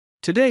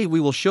Today we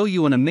will show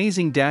you an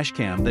amazing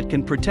dashcam that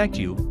can protect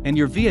you and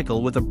your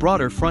vehicle with a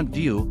broader front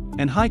view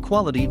and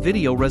high-quality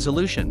video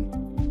resolution.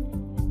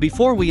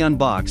 Before we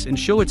unbox and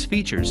show its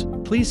features,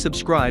 please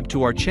subscribe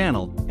to our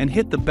channel and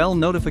hit the bell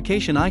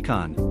notification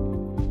icon.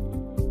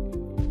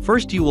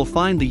 First you will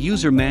find the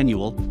user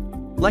manual,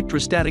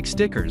 electrostatic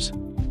stickers,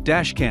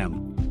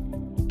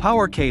 dashcam,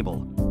 power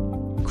cable,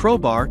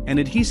 crowbar and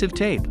adhesive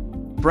tape,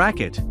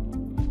 bracket,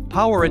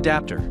 power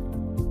adapter.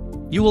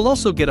 You will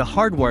also get a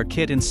hardware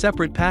kit in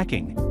separate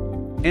packing.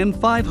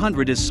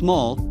 M500 is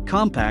small,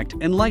 compact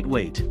and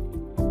lightweight.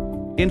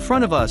 In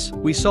front of us,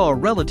 we saw a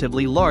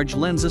relatively large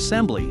lens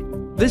assembly.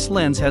 This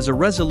lens has a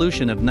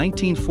resolution of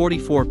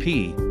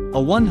 1944p,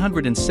 a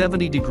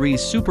 170 degrees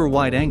super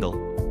wide angle,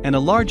 and a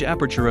large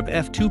aperture of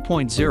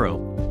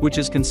f2.0, which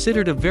is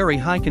considered a very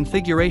high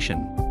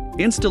configuration.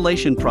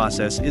 Installation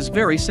process is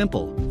very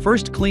simple.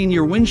 First clean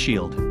your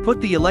windshield,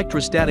 put the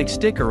electrostatic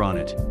sticker on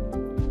it.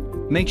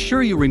 Make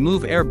sure you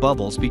remove air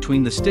bubbles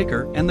between the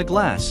sticker and the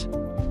glass.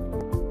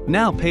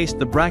 Now paste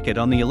the bracket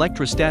on the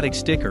electrostatic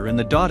sticker in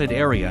the dotted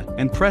area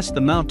and press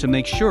the mount to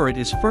make sure it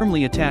is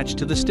firmly attached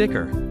to the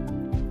sticker.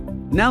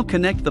 Now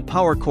connect the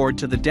power cord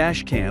to the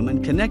dashcam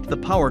and connect the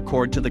power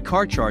cord to the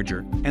car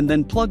charger and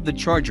then plug the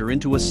charger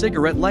into a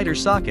cigarette lighter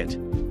socket.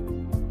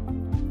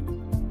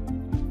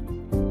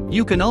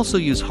 You can also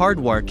use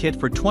hardwire kit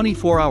for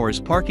 24 hours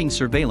parking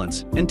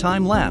surveillance and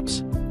time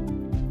lapse.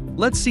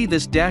 Let's see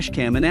this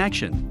dashcam in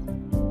action.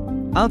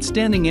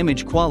 Outstanding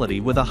image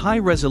quality with a high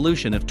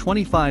resolution of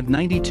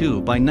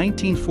 2592 by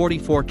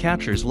 1944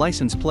 captures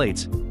license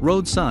plates,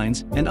 road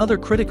signs, and other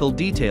critical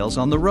details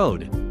on the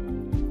road.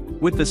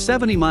 With the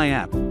 70mai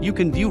app, you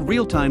can view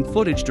real-time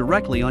footage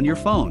directly on your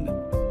phone.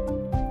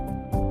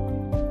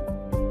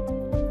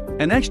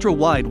 An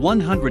extra-wide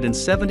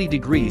 170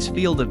 degrees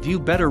field of view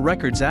better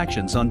records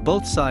actions on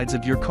both sides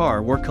of your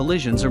car where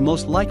collisions are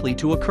most likely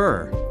to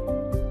occur.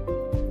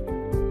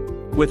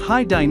 With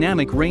high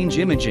dynamic range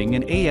imaging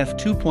and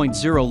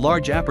f2.0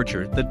 large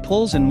aperture that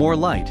pulls in more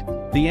light,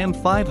 the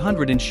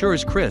M500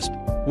 ensures crisp,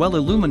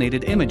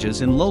 well-illuminated images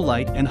in low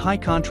light and high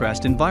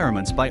contrast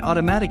environments by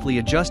automatically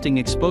adjusting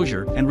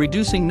exposure and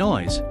reducing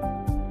noise.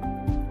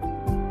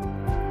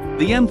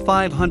 The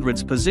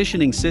M500's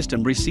positioning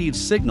system receives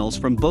signals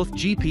from both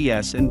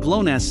GPS and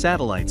GLONASS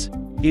satellites,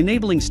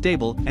 enabling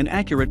stable and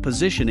accurate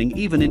positioning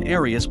even in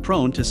areas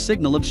prone to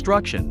signal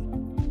obstruction.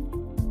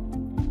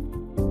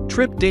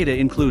 Trip data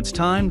includes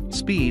time,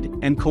 speed,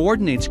 and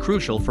coordinates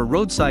crucial for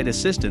roadside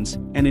assistance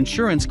and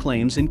insurance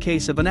claims in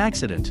case of an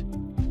accident.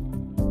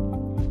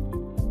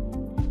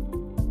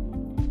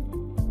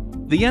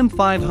 The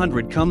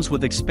M500 comes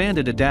with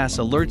expanded ADAS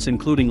alerts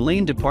including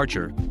lane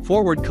departure,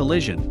 forward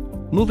collision,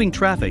 moving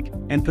traffic,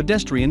 and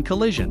pedestrian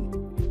collision.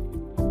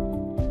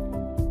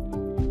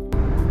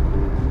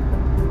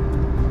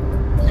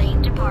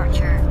 Lane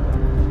departure.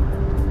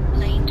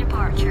 Lane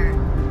departure.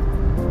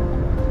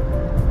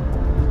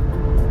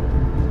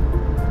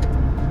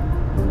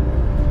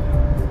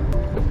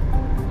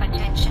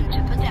 Attention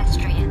to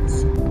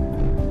pedestrians.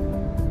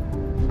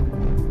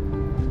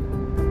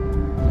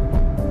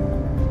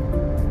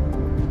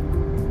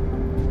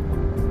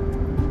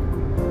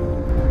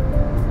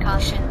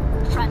 Caution,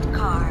 front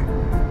car.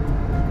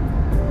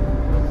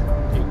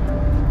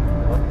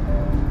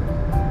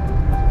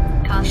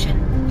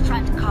 Caution,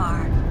 front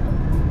car.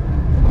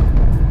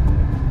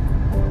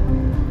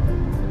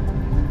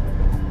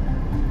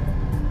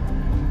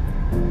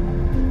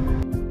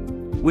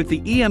 With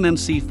the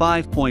eMMC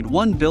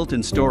 5.1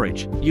 built-in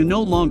storage, you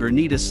no longer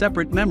need a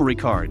separate memory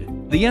card.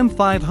 The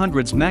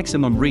M500's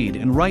maximum read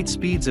and write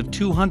speeds of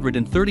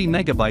 230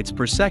 megabytes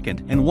per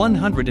second and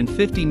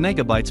 150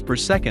 megabytes per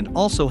second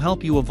also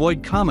help you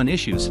avoid common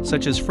issues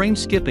such as frame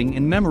skipping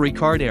and memory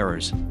card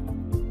errors.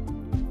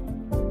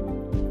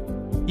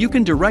 You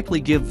can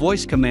directly give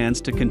voice commands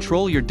to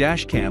control your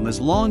dashcam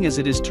as long as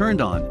it is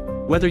turned on,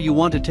 whether you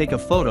want to take a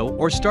photo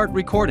or start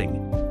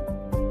recording.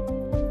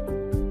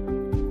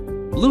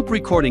 Loop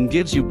recording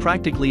gives you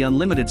practically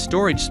unlimited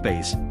storage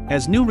space,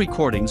 as new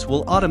recordings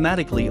will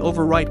automatically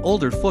overwrite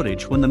older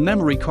footage when the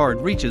memory card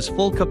reaches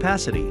full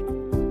capacity.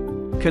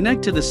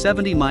 Connect to the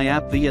 70mai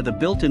app via the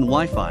built-in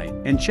Wi-Fi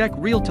and check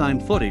real-time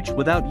footage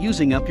without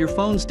using up your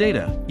phone's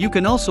data. You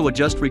can also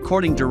adjust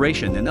recording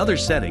duration and other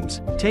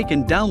settings, take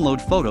and download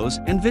photos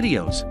and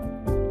videos.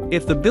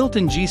 If the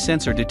built-in G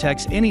sensor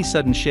detects any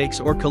sudden shakes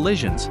or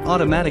collisions,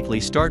 automatically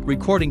start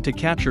recording to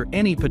capture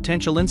any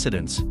potential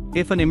incidents.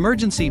 If an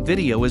emergency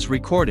video is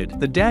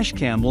recorded, the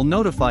dashcam will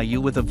notify you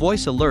with a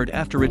voice alert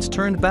after it's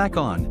turned back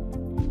on.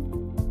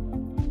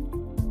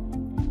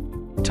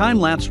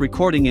 Time-lapse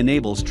recording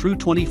enables true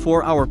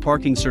 24-hour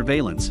parking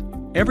surveillance.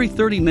 Every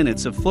 30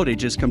 minutes of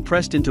footage is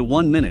compressed into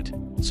 1 minute,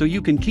 so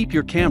you can keep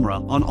your camera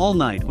on all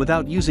night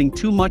without using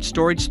too much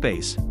storage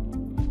space.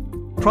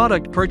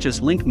 Product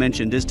purchase link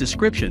mentioned is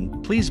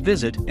description, please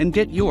visit and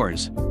get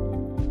yours.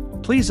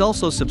 Please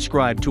also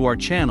subscribe to our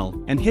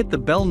channel and hit the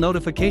bell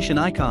notification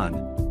icon.